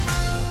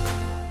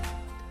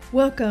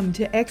Welcome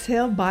to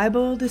Exhale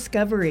Bible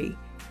Discovery.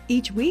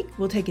 Each week,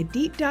 we'll take a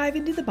deep dive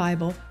into the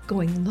Bible,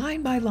 going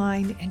line by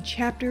line and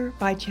chapter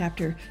by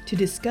chapter to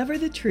discover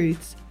the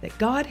truths that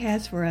God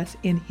has for us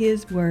in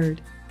His Word.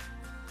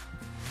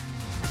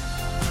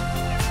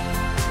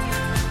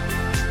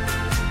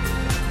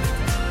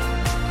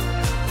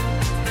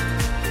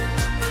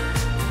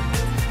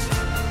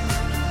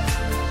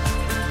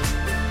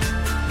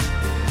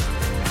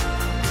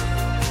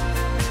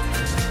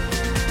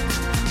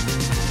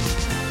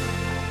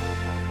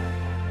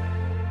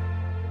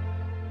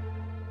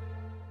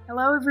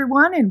 Hello,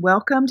 everyone, and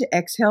welcome to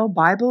Exhale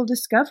Bible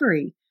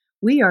Discovery.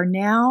 We are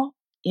now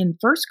in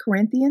 1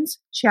 Corinthians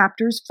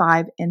chapters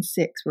 5 and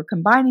 6. We're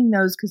combining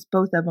those because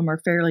both of them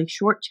are fairly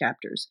short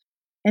chapters,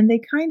 and they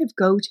kind of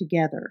go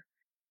together.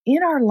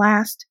 In our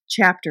last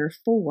chapter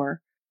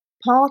 4,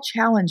 Paul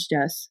challenged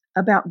us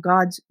about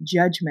God's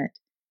judgment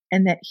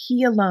and that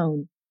He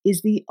alone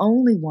is the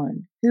only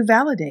one who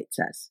validates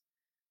us.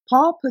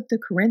 Paul put the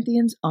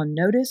Corinthians on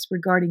notice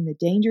regarding the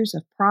dangers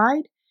of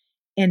pride,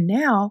 and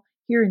now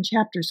here in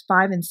chapters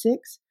 5 and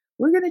 6,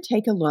 we're going to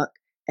take a look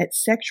at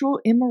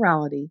sexual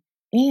immorality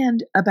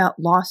and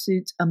about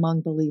lawsuits among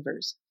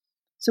believers.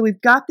 So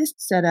we've got this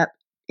set up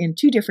in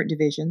two different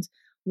divisions.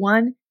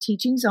 One,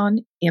 teachings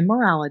on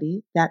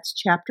immorality, that's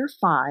chapter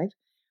 5.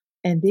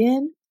 And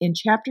then in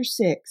chapter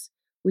 6,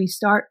 we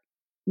start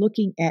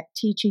looking at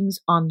teachings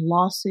on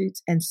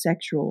lawsuits and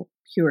sexual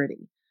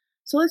purity.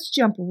 So let's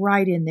jump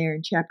right in there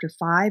in chapter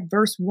 5,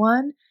 verse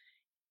 1.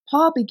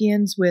 Paul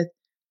begins with,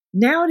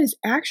 "Now it is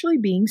actually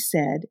being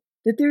said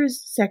that there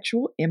is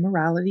sexual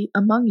immorality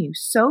among you,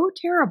 so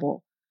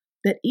terrible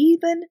that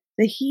even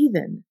the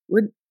heathen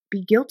would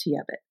be guilty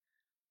of it.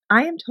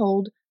 I am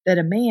told that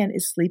a man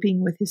is sleeping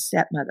with his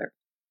stepmother."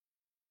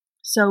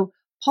 So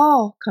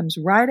Paul comes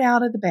right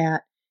out of the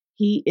bat.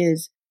 He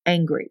is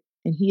angry,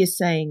 and he is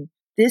saying,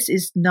 this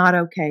is not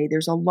okay.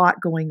 There's a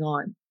lot going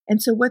on. And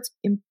so what's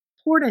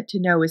important to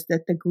know is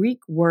that the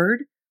Greek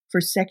word for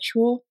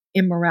sexual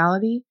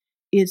immorality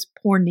is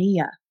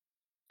porneia.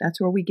 That's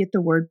where we get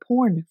the word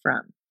porn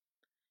from.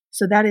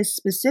 So that is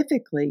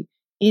specifically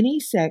any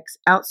sex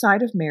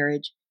outside of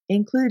marriage,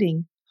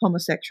 including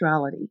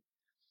homosexuality.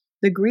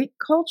 The Greek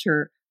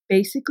culture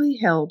basically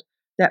held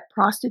that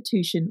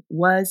prostitution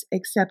was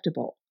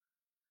acceptable.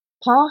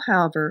 Paul,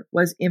 however,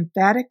 was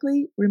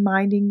emphatically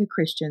reminding the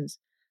Christians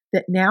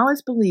that now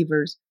as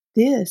believers,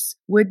 this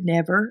would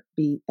never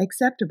be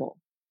acceptable.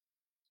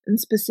 And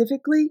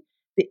specifically,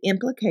 the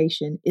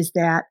implication is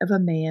that of a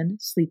man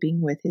sleeping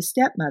with his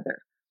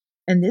stepmother.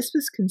 And this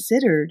was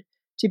considered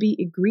to be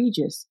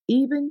egregious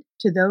even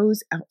to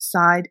those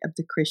outside of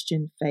the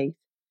Christian faith.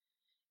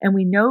 And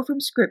we know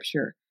from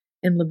Scripture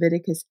in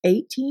Leviticus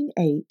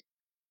 18:8,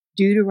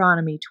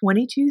 Deuteronomy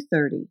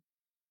 22:30,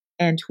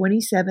 and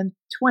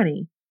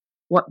 27:20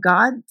 what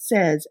God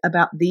says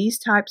about these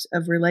types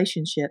of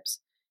relationships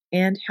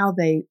and how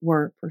they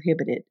were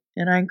prohibited.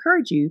 And I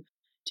encourage you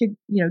to,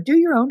 do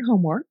your own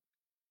homework,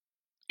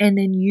 and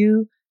then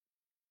you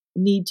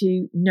need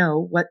to know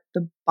what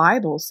the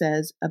Bible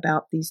says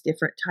about these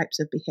different types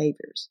of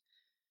behaviors.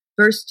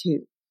 Verse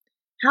 2,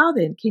 "How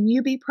then can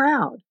you be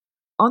proud?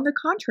 On the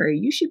contrary,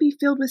 you should be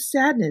filled with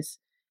sadness,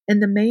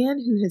 and the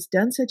man who has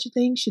done such a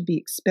thing should be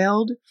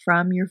expelled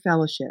from your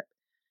fellowship."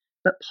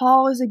 But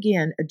Paul is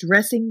again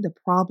addressing the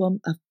problem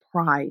of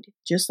pride,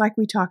 just like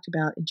we talked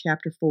about in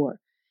chapter 4.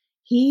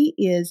 He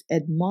is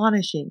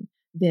admonishing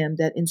them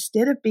that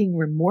instead of being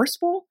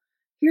remorseful,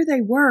 here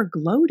they were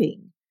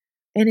gloating.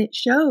 And it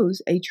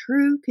shows a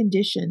true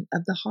condition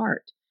of the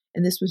heart.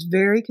 And this was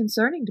very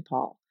concerning to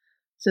Paul.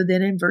 So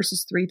then in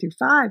verses 3 through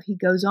 5, he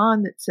goes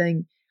on that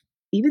saying,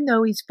 even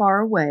though he's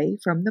far away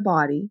from the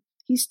body,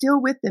 he's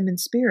still with them in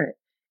spirit.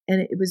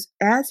 And it was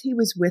as he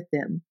was with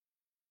them,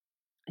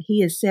 he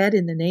has said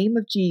in the name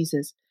of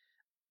Jesus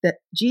that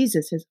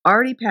Jesus has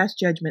already passed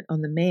judgment on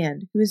the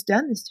man who has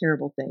done this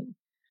terrible thing.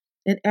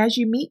 And as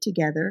you meet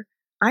together,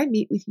 I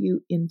meet with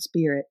you in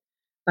spirit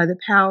by the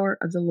power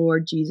of the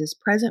Lord Jesus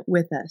present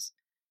with us,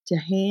 to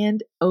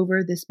hand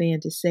over this man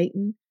to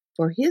Satan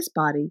for his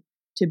body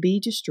to be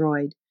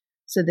destroyed,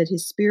 so that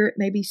his spirit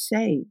may be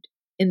saved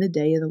in the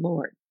day of the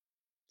Lord.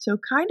 So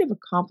kind of a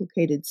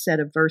complicated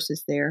set of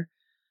verses there,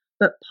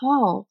 but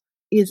Paul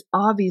is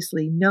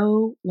obviously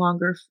no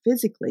longer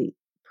physically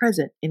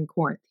present in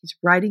Corinth. He's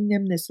writing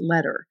them this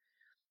letter,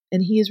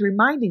 and he is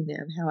reminding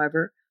them,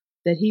 however,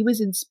 that he was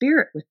in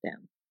spirit with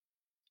them.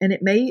 And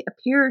it may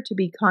appear to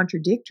be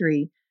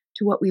contradictory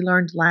to what we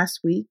learned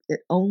last week,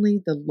 that only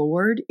the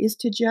Lord is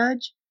to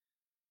judge.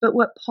 But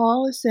what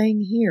Paul is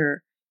saying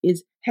here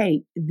is,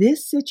 hey,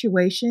 this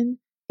situation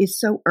is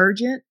so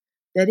urgent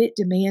that it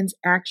demands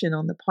action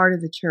on the part of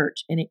the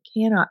church, and it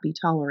cannot be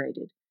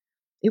tolerated.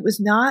 It was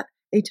not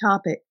a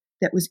topic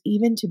that was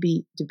even to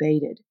be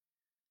debated.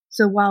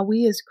 So while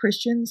we as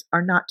Christians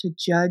are not to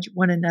judge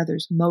one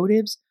another's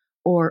motives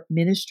or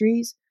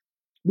ministries,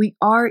 we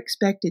are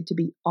expected to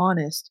be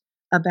honest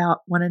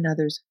about one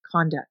another's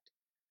conduct.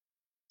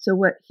 So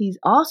what he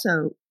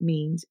also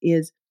means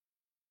is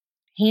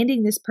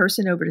handing this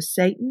person over to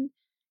Satan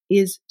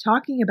is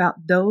talking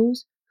about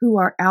those who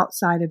are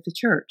outside of the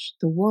church,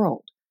 the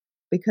world,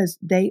 because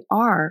they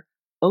are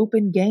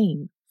open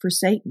game for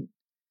Satan.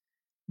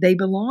 They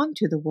belong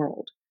to the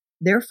world.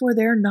 Therefore,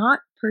 they're not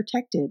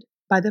protected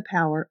by the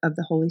power of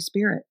the Holy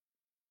Spirit.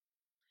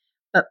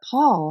 But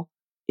Paul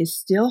is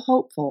still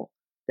hopeful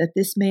that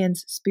this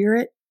man's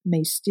spirit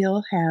may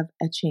still have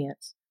a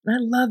chance. And I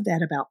love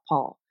that about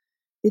Paul.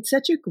 It's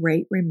such a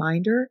great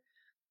reminder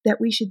that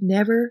we should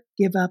never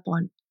give up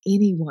on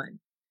anyone,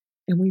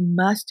 and we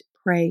must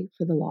pray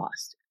for the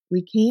lost.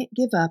 We can't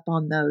give up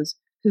on those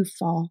who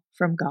fall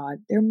from God.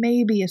 There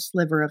may be a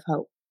sliver of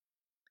hope.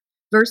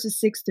 Verses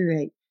 6 through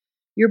 8.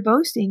 Your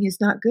boasting is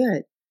not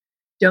good.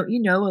 Don't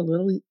you know a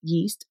little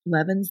yeast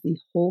leavens the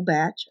whole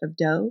batch of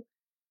dough?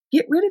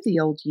 Get rid of the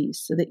old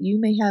yeast so that you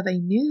may have a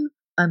new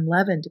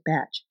unleavened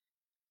batch.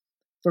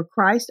 For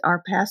Christ,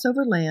 our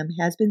Passover lamb,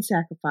 has been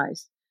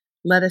sacrificed.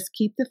 Let us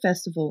keep the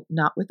festival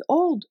not with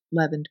old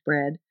leavened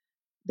bread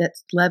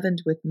that's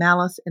leavened with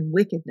malice and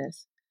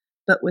wickedness,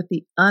 but with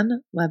the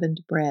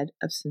unleavened bread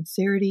of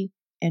sincerity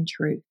and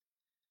truth.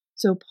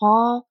 So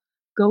Paul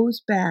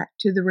goes back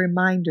to the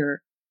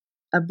reminder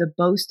of the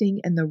boasting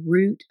and the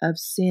root of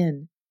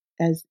sin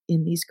as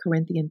in these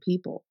Corinthian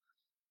people,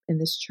 in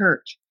this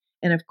church.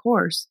 And of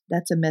course,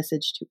 that's a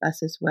message to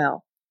us as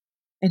well.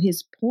 And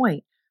his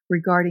point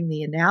regarding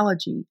the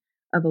analogy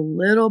of a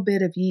little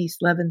bit of yeast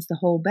leavens the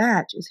whole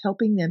batch is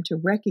helping them to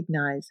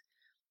recognize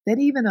that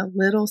even a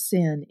little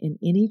sin in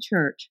any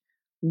church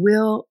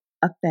will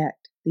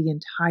affect the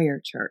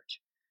entire church.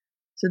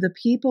 So the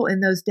people in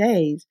those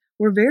days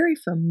were very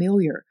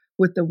familiar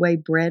with the way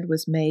bread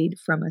was made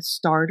from a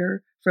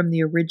starter from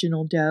the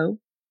original dough.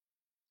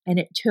 And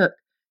it took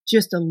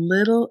just a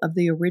little of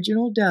the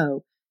original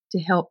dough to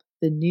help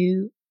the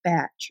new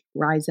batch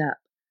rise up.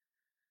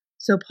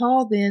 So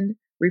Paul then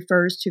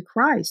refers to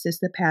Christ as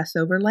the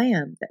Passover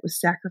lamb that was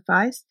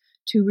sacrificed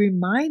to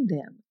remind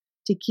them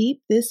to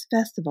keep this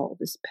festival,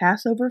 this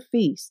Passover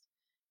feast,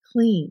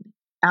 clean,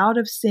 out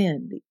of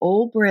sin. The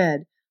old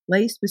bread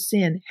laced with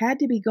sin had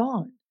to be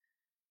gone,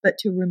 but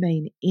to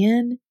remain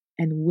in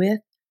and with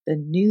the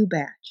new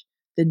batch,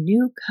 the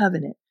new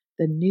covenant,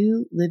 the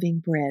new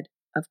living bread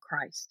of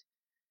Christ.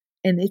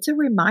 And it's a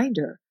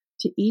reminder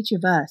to each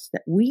of us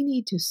that we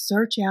need to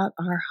search out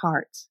our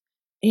hearts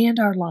and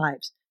our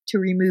lives to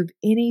remove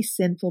any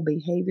sinful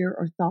behavior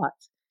or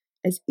thoughts,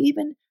 as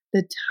even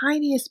the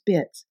tiniest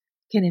bits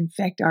can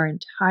infect our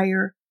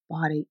entire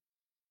body.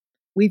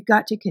 We've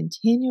got to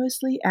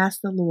continuously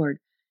ask the Lord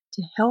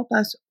to help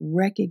us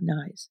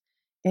recognize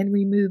and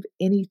remove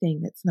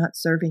anything that's not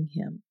serving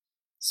Him.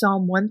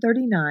 Psalm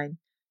 139,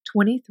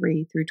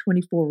 23 through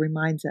 24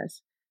 reminds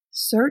us,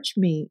 Search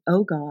me,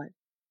 O God,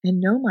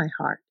 and know my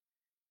heart.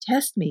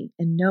 Test me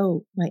and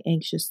know my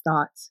anxious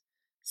thoughts.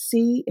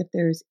 See if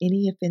there is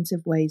any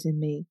offensive ways in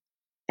me,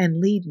 and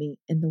lead me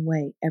in the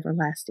way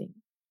everlasting.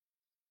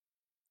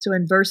 So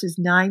in verses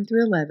 9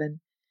 through 11,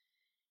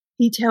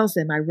 he tells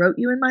them, I wrote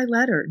you in my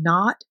letter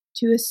not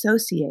to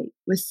associate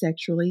with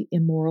sexually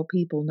immoral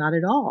people, not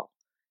at all,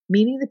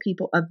 meaning the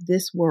people of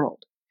this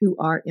world who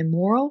are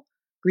immoral,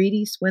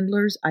 greedy,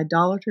 swindlers,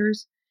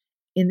 idolaters.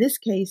 In this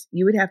case,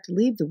 you would have to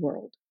leave the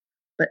world.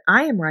 But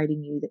I am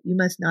writing you that you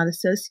must not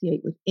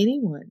associate with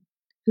anyone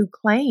who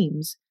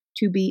claims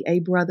to be a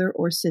brother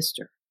or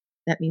sister,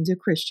 that means a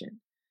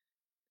Christian,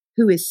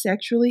 who is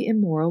sexually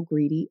immoral,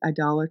 greedy,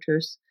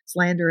 idolatrous,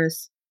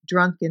 slanderous,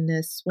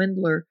 drunkenness,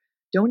 swindler.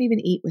 Don't even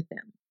eat with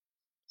them.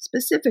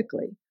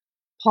 Specifically,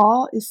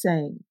 Paul is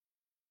saying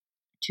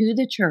to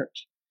the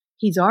church,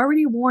 he's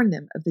already warned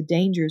them of the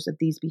dangers of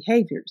these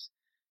behaviors.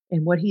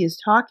 And what he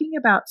is talking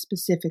about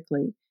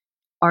specifically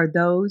are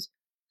those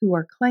who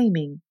are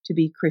claiming to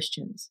be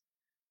Christians.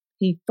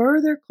 He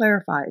further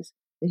clarifies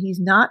that he's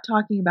not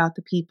talking about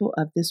the people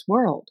of this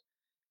world,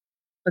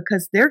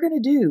 because they're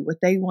going to do what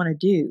they want to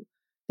do.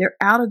 They're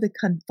out of the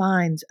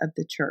confines of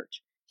the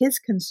church. His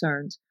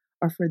concerns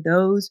are for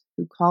those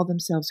who call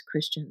themselves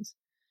Christians.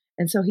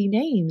 And so he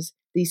names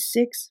these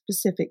 6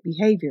 specific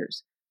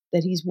behaviors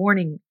that he's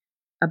warning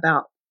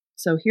about.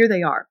 So here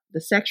they are. The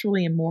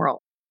sexually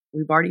immoral.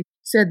 We've already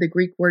said the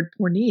Greek word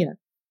porneia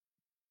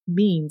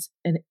means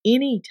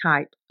any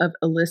type of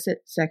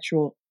illicit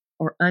sexual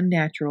or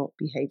unnatural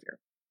behavior.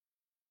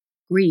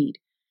 Greed.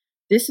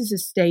 This is a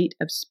state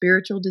of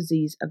spiritual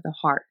disease of the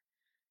heart,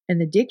 and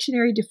the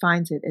dictionary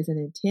defines it as an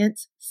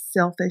intense,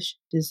 selfish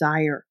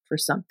desire for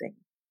something.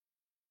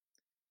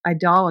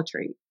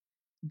 Idolatry.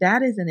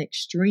 That is an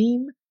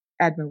extreme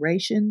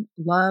admiration,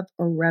 love,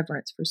 or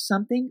reverence for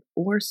something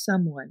or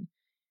someone.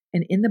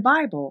 And in the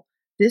Bible,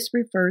 this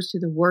refers to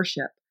the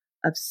worship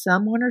of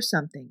someone or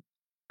something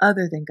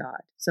other than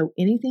God. So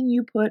anything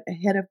you put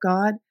ahead of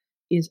God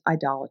is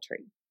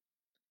idolatry.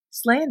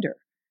 Slander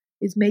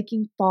is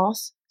making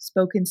false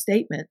spoken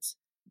statements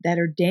that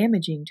are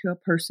damaging to a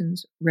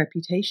person's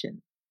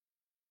reputation.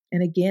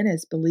 And again,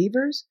 as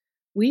believers,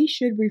 we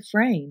should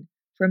refrain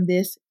from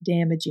this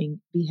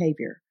damaging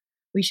behavior.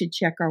 We should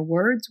check our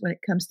words when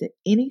it comes to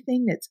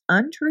anything that's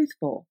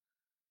untruthful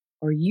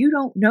or you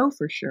don't know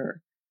for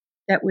sure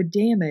that would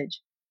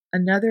damage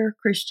another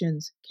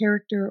Christian's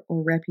character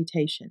or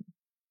reputation.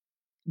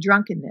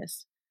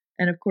 Drunkenness,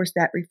 and of course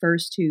that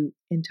refers to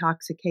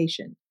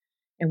intoxication.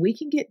 And we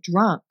can get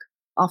drunk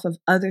off of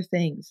other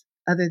things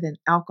other than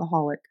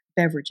alcoholic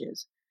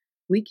beverages.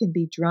 We can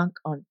be drunk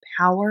on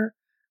power,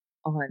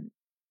 on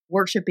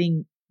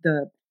worshiping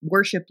the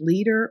worship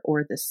leader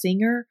or the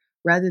singer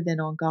rather than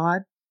on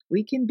God.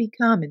 We can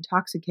become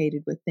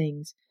intoxicated with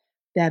things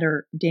that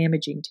are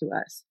damaging to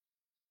us.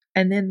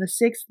 And then the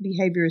sixth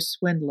behavior is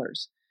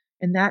swindlers,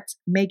 and that's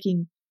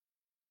making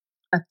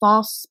a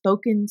false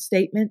spoken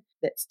statement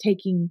that's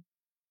taking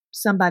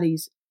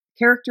somebody's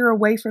character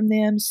away from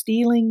them,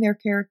 stealing their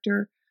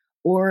character,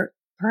 or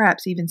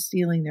perhaps even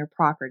stealing their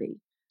property.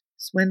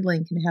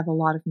 Swindling can have a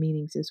lot of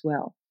meanings as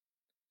well.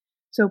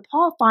 So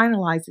Paul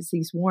finalizes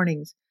these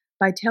warnings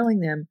by telling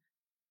them,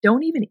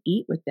 don't even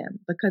eat with them,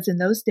 because in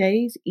those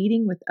days,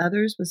 eating with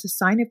others was a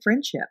sign of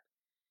friendship.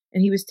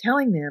 And he was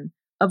telling them,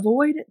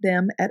 avoid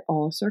them at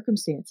all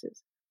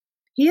circumstances.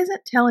 He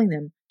isn't telling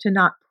them to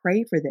not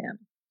pray for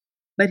them,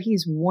 but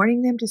he's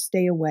warning them to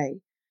stay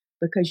away.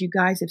 Because you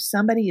guys, if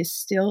somebody is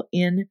still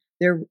in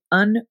their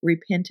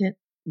unrepentant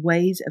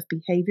ways of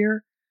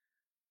behavior,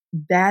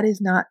 that is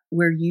not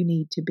where you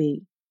need to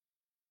be.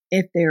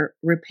 If they're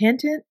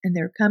repentant and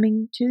they're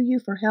coming to you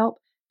for help,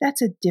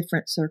 that's a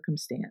different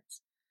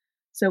circumstance.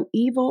 So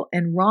evil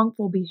and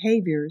wrongful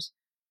behaviors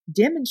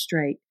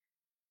demonstrate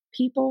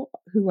people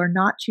who are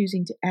not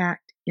choosing to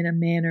act in a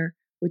manner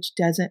which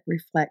doesn't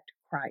reflect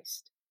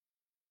Christ.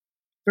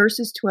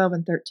 Verses 12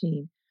 and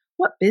 13.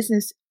 What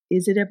business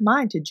is it of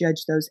mine to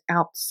judge those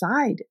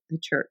outside the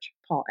church?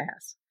 Paul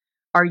asks.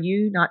 Are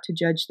you not to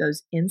judge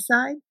those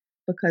inside?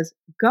 Because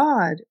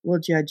God will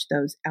judge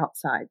those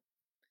outside.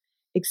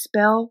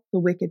 Expel the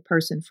wicked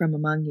person from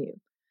among you.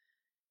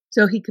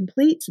 So he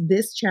completes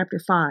this chapter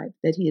 5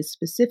 that he is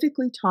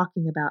specifically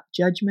talking about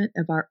judgment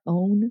of our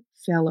own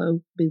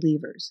fellow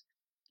believers.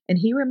 And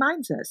he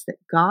reminds us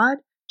that God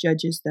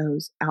judges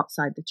those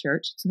outside the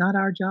church. It's not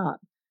our job.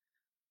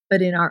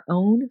 But in our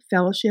own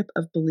fellowship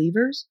of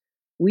believers,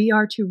 we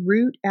are to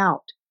root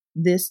out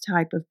this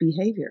type of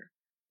behavior.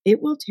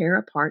 It will tear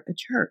apart a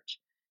church.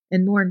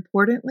 And more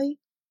importantly,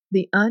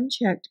 the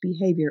unchecked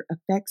behavior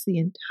affects the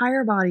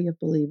entire body of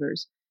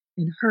believers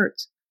and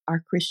hurts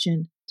our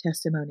Christian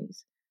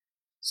testimonies.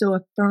 So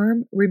a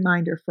firm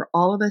reminder for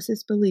all of us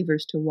as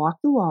believers to walk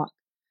the walk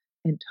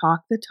and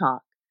talk the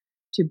talk,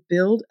 to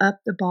build up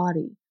the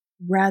body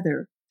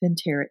rather than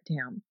tear it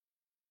down.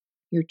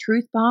 Your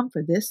truth bomb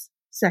for this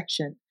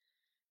section: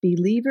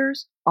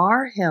 believers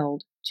are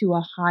held to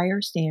a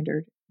higher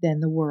standard than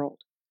the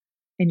world.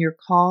 And your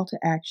call to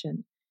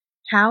action: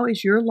 how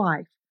is your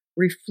life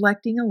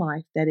reflecting a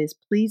life that is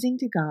pleasing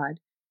to God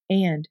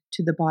and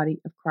to the body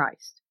of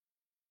Christ?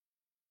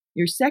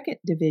 Your second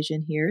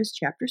division here is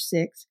chapter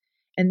 6,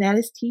 and that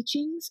is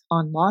teachings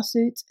on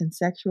lawsuits and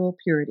sexual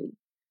purity.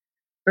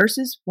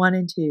 Verses 1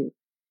 and 2.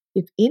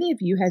 If any of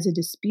you has a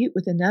dispute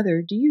with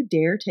another, do you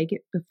dare take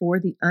it before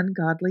the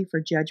ungodly for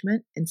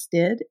judgment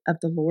instead of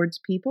the Lord's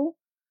people?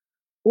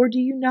 Or do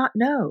you not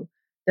know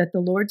that the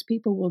Lord's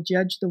people will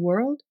judge the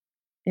world?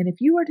 And if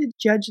you are to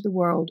judge the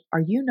world, are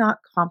you not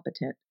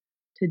competent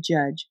to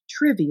judge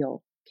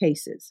trivial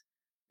cases?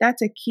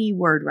 That's a key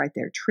word right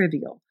there,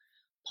 trivial.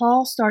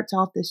 Paul starts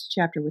off this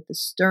chapter with a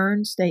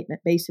stern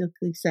statement,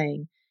 basically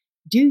saying,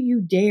 do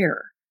you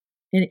dare?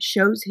 And it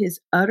shows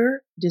his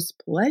utter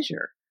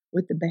displeasure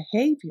with the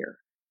behavior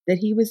that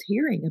he was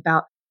hearing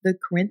about the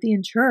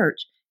Corinthian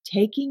church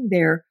taking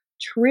their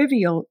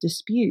trivial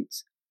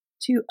disputes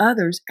to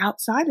others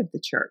outside of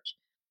the church.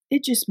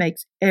 It just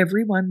makes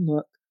everyone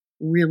look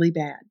really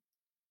bad.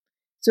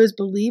 So as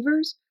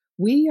believers,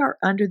 we are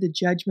under the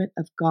judgment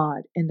of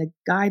God and the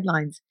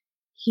guidelines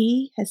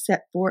he has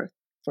set forth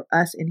for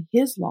us in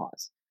his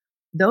laws.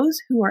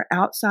 Those who are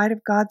outside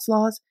of God's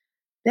laws,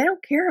 they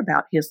don't care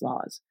about his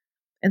laws.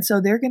 And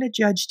so they're going to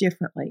judge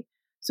differently.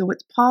 So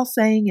what Paul's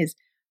saying is,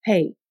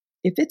 hey,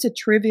 if it's a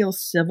trivial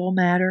civil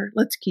matter,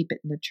 let's keep it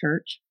in the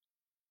church.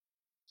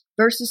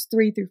 Verses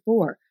 3 through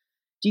 4.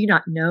 Do you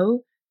not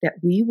know that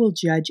we will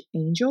judge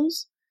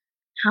angels?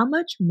 How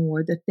much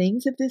more the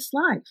things of this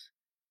life?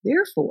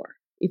 Therefore,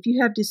 if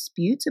you have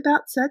disputes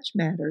about such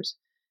matters,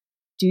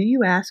 do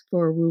you ask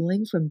for a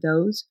ruling from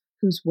those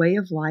whose way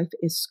of life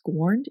is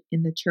scorned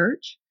in the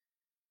church?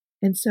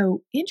 And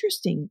so,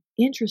 interesting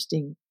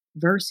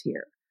verse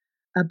here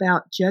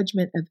about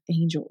judgment of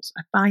angels.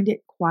 I find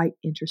it quite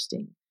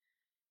interesting.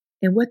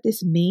 And what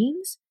this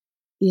means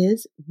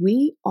is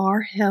we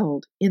are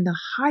held in the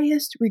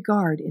highest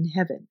regard in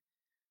heaven.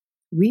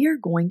 We are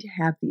going to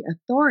have the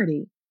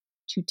authority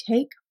to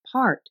take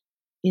part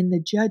in the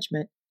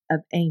judgment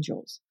of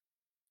angels.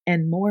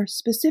 And more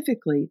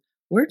specifically,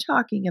 we're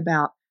talking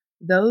about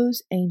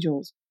those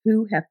angels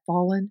who have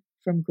fallen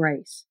from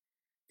grace,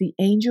 the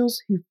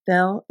angels who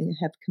fell and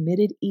have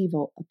committed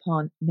evil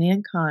upon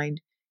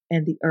mankind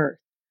and the earth.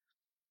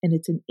 And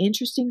it's an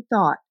interesting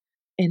thought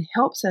and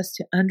helps us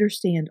to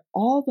understand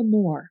all the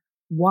more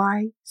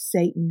why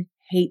Satan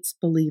hates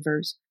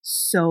believers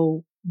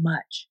so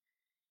much.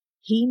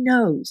 He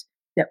knows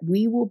that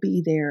we will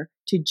be there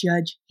to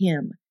judge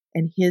him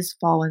and his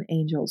fallen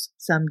angels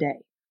someday.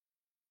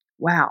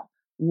 Wow,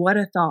 what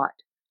a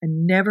thought. I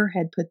never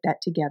had put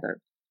that together.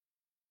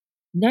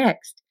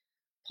 Next,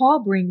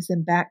 Paul brings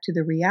them back to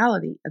the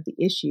reality of the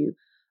issue,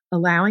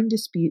 allowing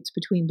disputes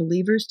between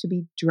believers to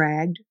be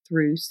dragged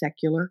through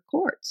secular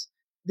courts.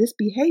 This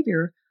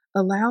behavior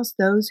allows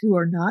those who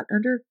are not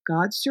under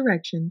God's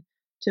direction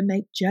to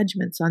make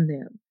judgments on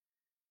them.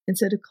 And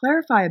so to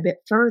clarify a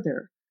bit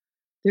further,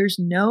 there's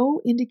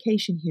no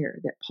indication here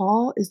that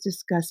Paul is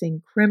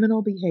discussing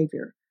criminal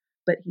behavior,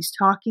 but he's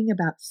talking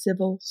about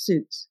civil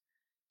suits.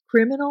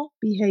 Criminal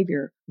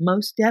behavior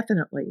most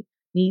definitely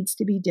needs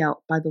to be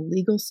dealt by the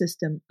legal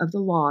system of the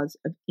laws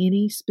of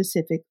any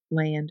specific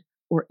land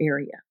or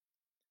area.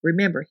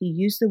 Remember, he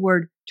used the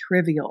word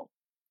trivial.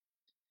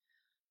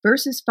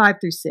 Verses 5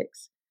 through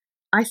 6.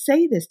 I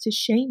say this to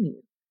shame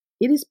you.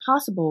 It is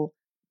possible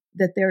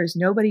that there is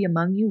nobody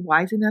among you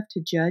wise enough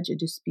to judge a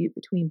dispute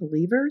between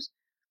believers.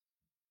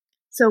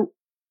 So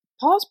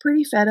Paul's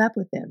pretty fed up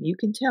with them. You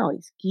can tell he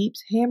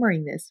keeps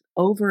hammering this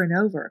over and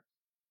over.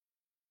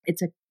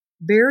 It's a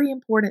very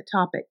important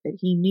topic that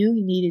he knew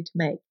he needed to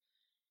make.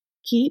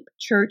 Keep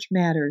church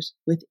matters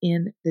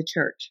within the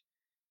church.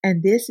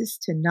 And this is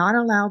to not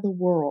allow the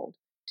world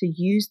to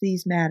use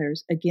these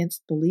matters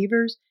against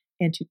believers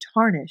and to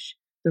tarnish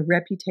the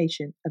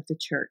reputation of the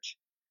church.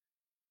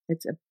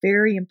 It's a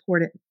very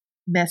important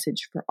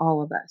message for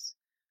all of us.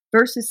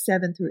 Verses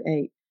 7 through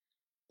 8.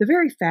 The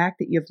very fact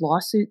that you have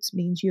lawsuits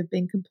means you have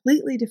been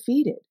completely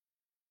defeated.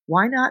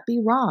 Why not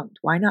be wronged?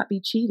 Why not be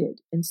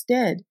cheated?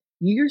 Instead,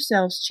 you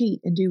yourselves cheat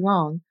and do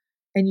wrong,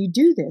 and you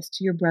do this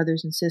to your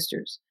brothers and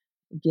sisters.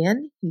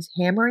 Again, he's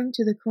hammering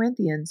to the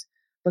Corinthians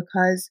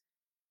because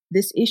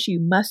this issue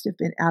must have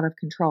been out of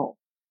control.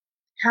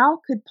 How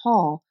could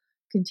Paul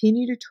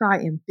continue to try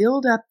and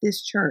build up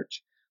this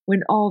church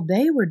when all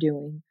they were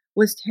doing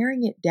was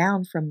tearing it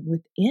down from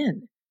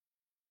within?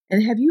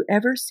 And have you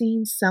ever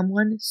seen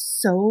someone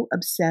so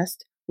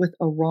obsessed with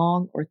a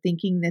wrong or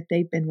thinking that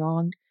they've been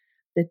wronged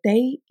that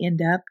they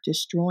end up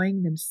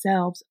destroying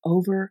themselves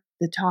over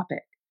the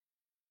topic?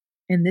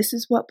 And this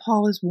is what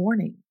Paul is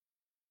warning.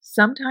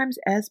 Sometimes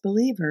as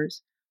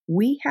believers,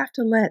 we have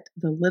to let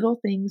the little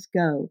things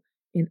go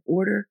in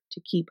order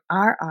to keep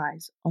our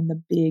eyes on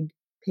the big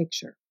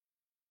picture.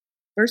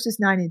 Verses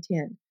 9 and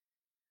 10.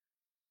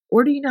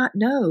 Or do you not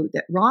know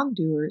that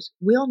wrongdoers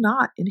will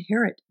not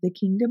inherit the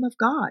kingdom of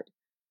God?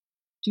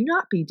 Do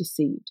not be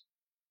deceived.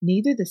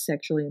 Neither the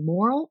sexually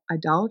immoral,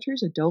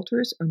 idolaters,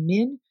 adulterers, or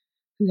men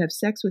who have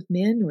sex with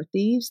men, nor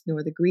thieves,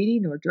 nor the greedy,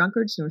 nor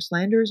drunkards, nor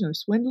slanderers, nor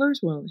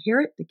swindlers will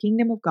inherit the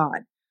kingdom of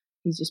God.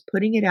 He's just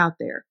putting it out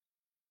there.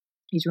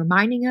 He's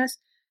reminding us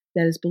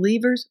that as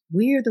believers,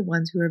 we are the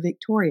ones who are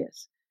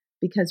victorious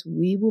because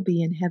we will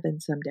be in heaven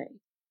someday.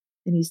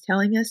 And he's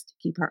telling us to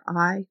keep our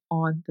eye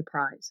on the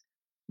prize,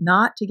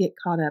 not to get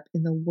caught up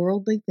in the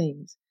worldly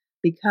things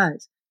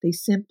because they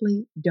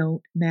simply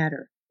don't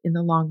matter in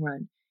the long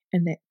run,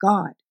 and that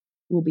God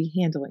will be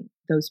handling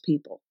those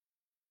people.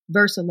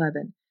 Verse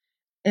 11,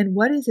 and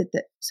what is it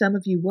that some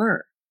of you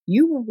were?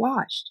 You were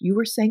washed, you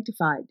were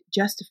sanctified,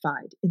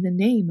 justified in the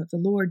name of the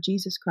Lord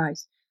Jesus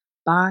Christ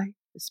by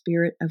the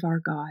Spirit of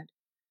our God.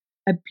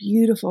 A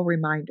beautiful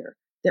reminder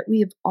that we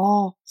have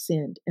all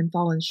sinned and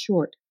fallen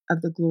short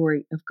of the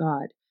glory of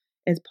God,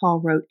 as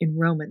Paul wrote in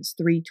Romans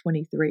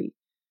 3:23.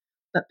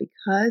 But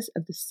because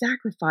of the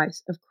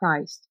sacrifice of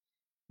Christ,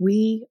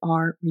 we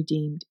are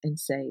redeemed and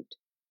saved.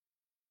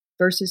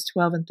 Verses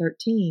 12 and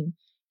 13,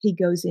 he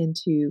goes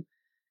into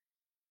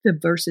the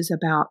verses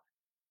about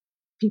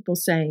people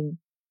saying,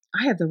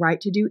 I have the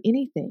right to do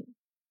anything,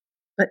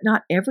 but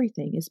not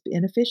everything is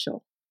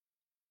beneficial.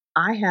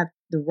 I have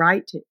the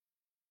right to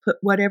put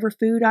whatever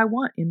food I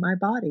want in my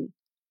body.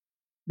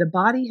 The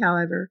body,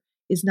 however,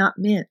 is not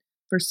meant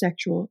for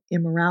sexual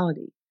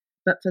immorality,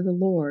 but for the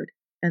Lord,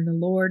 and the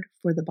Lord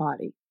for the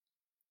body.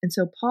 And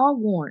so Paul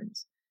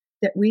warns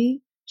that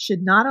we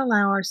should not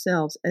allow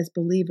ourselves as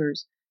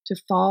believers to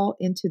fall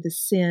into the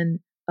sin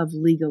of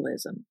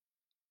legalism.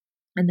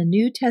 And the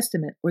New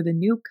Testament, or the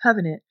New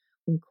Covenant,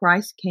 when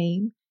Christ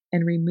came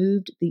and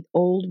removed the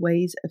old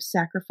ways of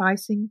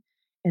sacrificing,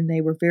 and they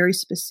were very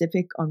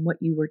specific on what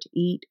you were to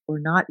eat or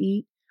not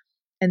eat,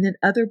 and then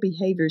other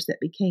behaviors that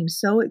became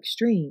so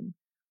extreme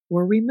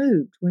were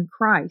removed when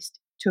Christ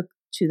took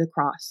to the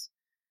cross.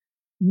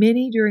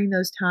 Many during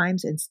those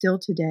times and still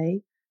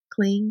today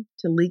cling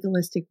to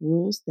legalistic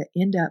rules that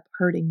end up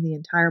hurting the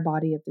entire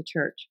body of the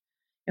church.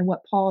 And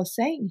what Paul is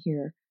saying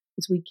here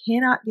is we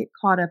cannot get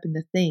caught up in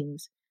the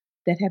things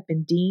that have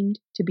been deemed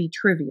to be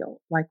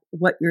trivial, like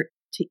what you're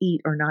to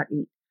eat or not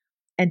eat,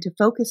 and to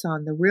focus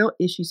on the real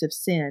issues of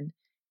sin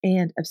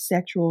and of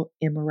sexual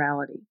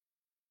immorality.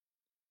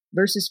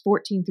 Verses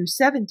 14 through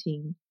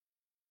 17,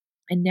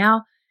 and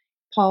now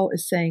Paul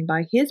is saying,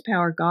 by his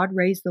power God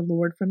raised the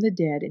Lord from the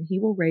dead, and he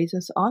will raise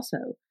us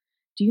also.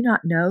 Do you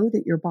not know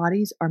that your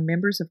bodies are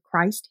members of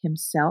Christ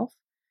himself?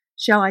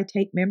 Shall I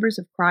take members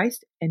of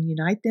Christ and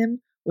unite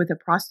them with a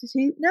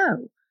prostitute?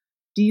 No.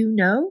 Do you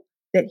know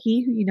that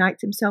he who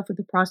unites himself with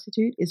a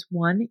prostitute is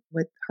one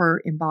with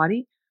her in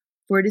body?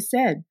 For it is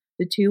said,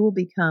 the two will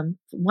become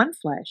one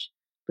flesh.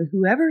 But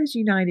whoever is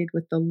united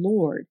with the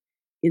Lord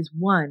is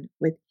one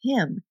with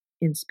him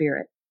in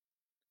spirit.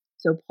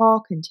 So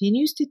Paul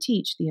continues to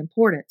teach the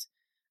importance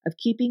of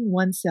keeping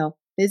oneself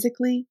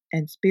physically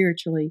and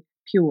spiritually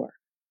pure,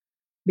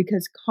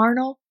 because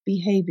carnal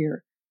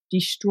behavior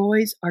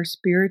destroys our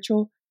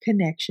spiritual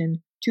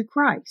connection to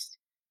Christ,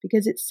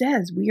 because it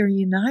says we are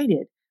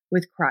united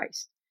with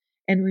Christ.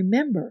 And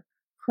remember,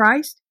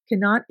 Christ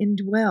cannot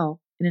indwell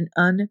in an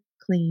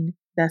unclean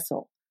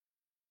vessel.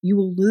 You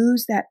will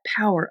lose that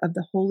power of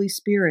the Holy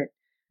Spirit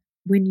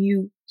when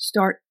you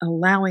start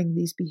allowing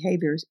these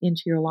behaviors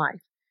into your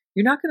life.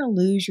 You're not going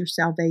to lose your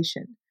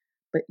salvation,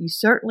 but you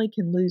certainly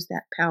can lose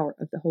that power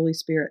of the Holy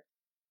Spirit,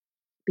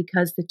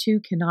 because the two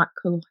cannot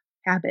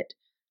cohabit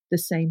the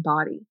same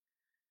body.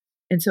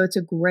 And so it's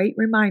a great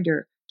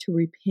reminder to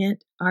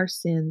repent our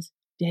sins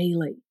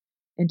daily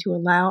and to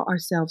allow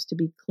ourselves to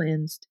be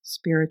cleansed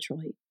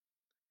spiritually.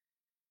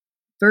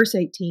 Verse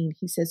 18,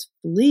 he says,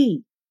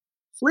 flee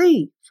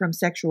from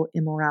sexual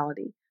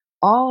immorality.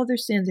 All other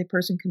sins a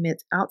person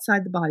commits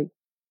outside the body,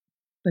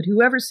 but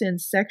whoever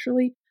sins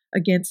sexually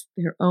against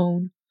their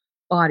own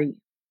body.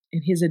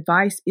 And his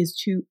advice is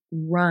to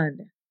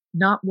run,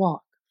 not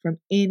walk, from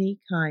any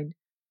kind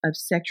of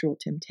sexual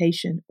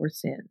temptation or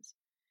sins.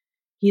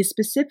 He is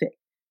specific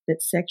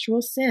that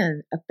sexual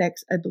sin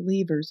affects a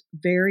believer's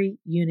very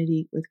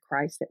unity with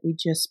Christ that we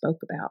just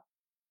spoke about,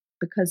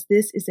 because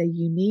this is a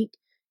unique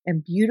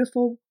and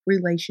beautiful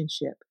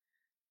relationship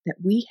that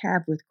we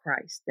have with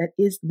Christ that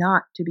is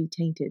not to be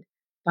tainted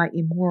by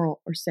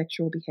immoral or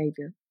sexual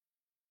behavior.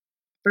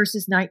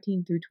 Verses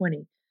 19 through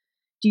 20.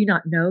 Do you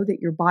not know that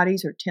your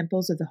bodies are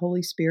temples of the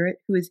Holy Spirit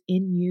who is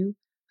in you,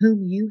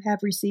 whom you have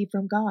received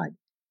from God?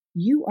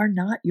 You are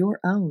not your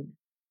own.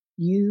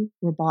 You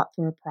were bought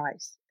for a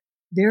price.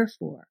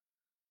 Therefore,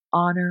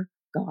 honor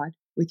God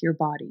with your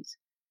bodies.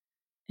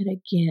 And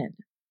again,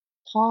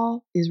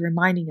 Paul is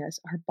reminding us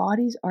our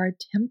bodies are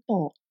a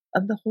temple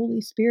of the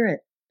Holy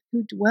Spirit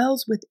who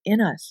dwells within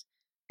us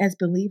as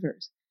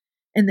believers.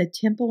 And the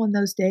temple in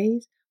those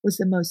days was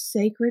the most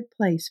sacred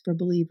place for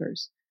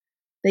believers.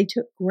 They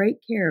took great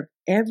care of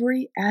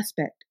every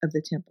aspect of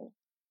the temple.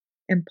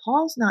 And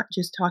Paul's not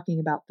just talking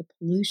about the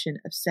pollution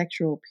of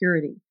sexual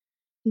purity.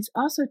 He's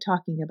also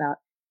talking about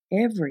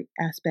every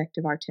aspect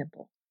of our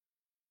temple.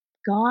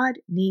 God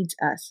needs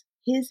us,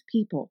 his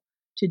people,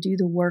 to do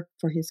the work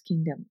for his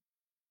kingdom.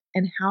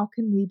 And how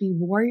can we be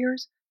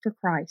warriors for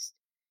Christ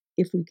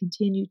if we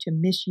continue to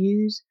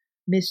misuse,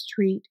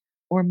 mistreat,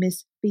 or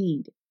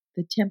misfeed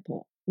the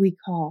temple we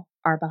call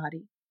our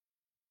body?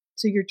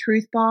 So your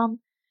truth bomb,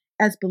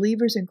 as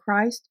believers in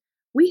Christ,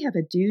 we have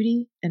a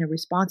duty and a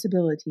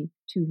responsibility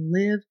to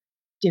live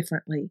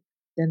differently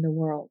than the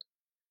world.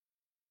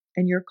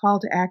 And your call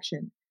to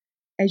action,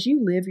 as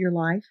you live your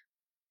life,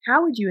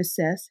 how would you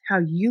assess how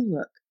you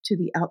look to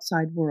the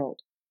outside world?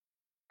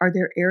 Are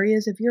there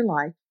areas of your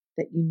life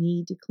that you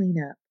need to clean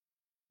up?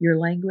 Your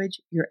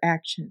language, your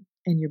action,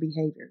 and your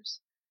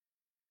behaviors.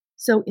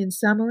 So in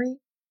summary,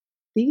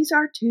 these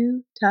are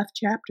two tough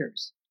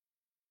chapters.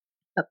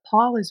 But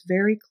Paul is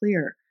very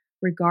clear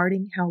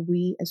regarding how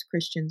we as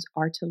Christians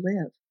are to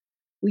live.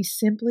 We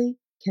simply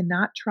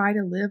cannot try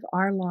to live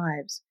our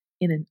lives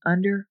in an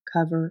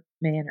undercover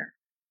manner.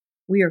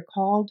 We are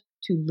called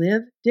to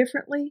live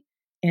differently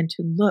and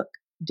to look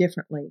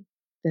differently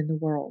than the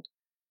world.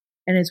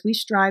 And as we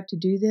strive to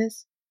do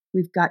this,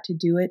 we've got to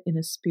do it in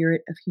a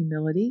spirit of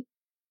humility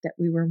that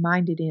we were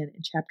reminded in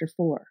chapter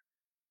 4.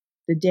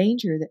 The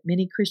danger that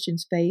many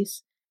Christians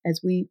face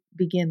as we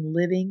begin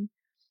living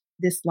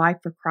this life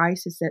for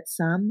Christ is that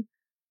some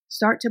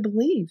start to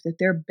believe that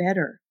they're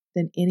better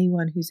than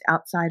anyone who's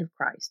outside of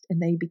Christ,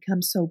 and they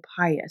become so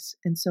pious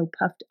and so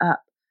puffed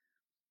up.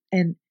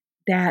 And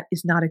that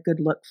is not a good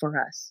look for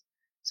us.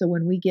 So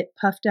when we get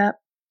puffed up,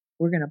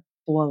 we're going to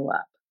blow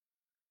up.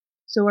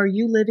 So are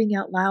you living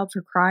out loud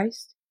for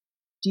Christ?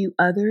 Do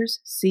others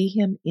see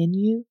him in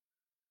you?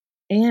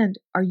 And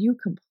are you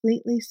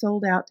completely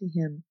sold out to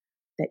him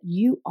that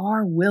you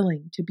are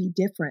willing to be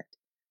different,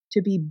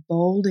 to be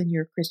bold in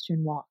your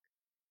Christian walk,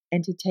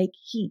 and to take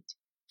heat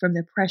from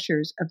the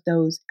pressures of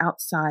those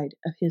outside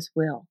of his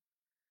will?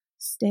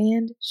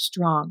 Stand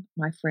strong,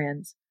 my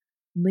friends.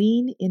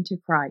 Lean into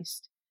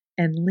Christ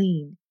and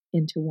lean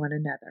into one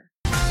another.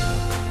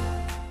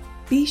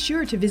 Be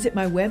sure to visit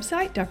my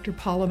website,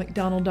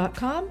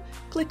 drpaulamcdonald.com,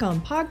 click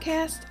on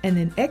podcast, and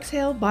then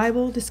Exhale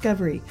Bible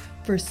Discovery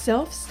for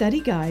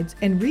self-study guides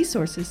and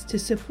resources to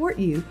support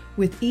you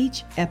with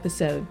each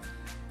episode.